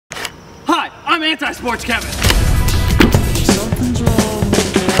anti-sports Kevin. Something's wrong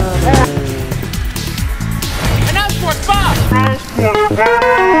with that. And now sports Bob.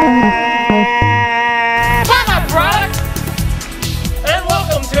 Come on, product. And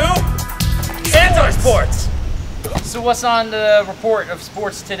welcome to anti-sports. So what's on the report of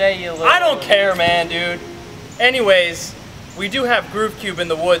sports today, you little... I don't care, man, dude. Anyways, we do have GrooveCube in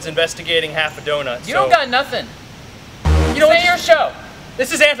the woods investigating half a donut. You don't got nothing. You know what? Your show.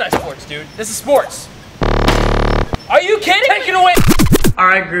 This is anti-sports, dude. This is sports. Are you kidding? Take it away. All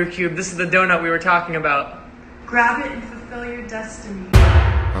right, GrooveCube. This is the donut we were talking about. Grab it and fulfill your destiny.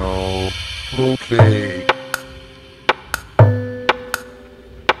 Oh, okay.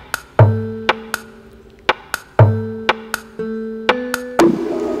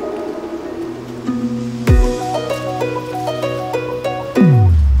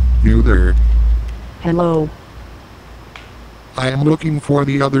 You there? Hello. I am looking for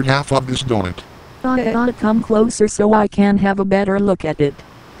the other half of this donut. Come closer so I can have a better look at it.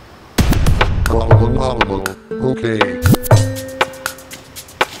 Okay.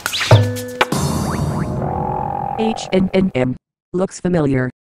 H&M. Looks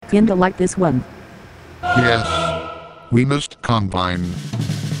familiar. Kinda like this one. Yes. We must combine.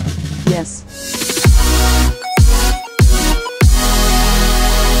 Yes.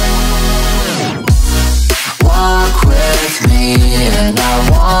 Walk with me and I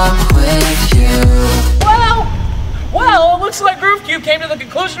walk with you. Well, it looks like GrooveCube came to the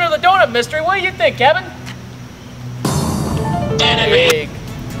conclusion of the donut mystery. What do you think, Kevin? Big.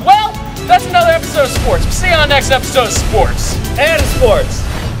 Well, that's another episode of sports. We'll see you on the next episode of sports. And sports.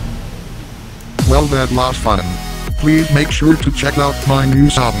 Well, that was fun. Please make sure to check out my new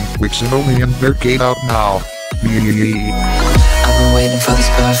song with Synova and Baircave out now. I've been waiting for this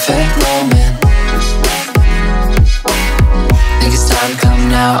perfect moment. Think it's time to come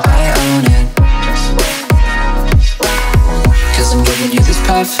now, I own it. Cause I'm giving you this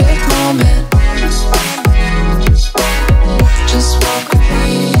perfect moment. Just walk with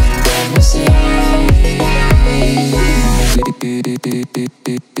me and then we'll see.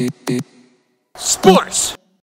 Sports.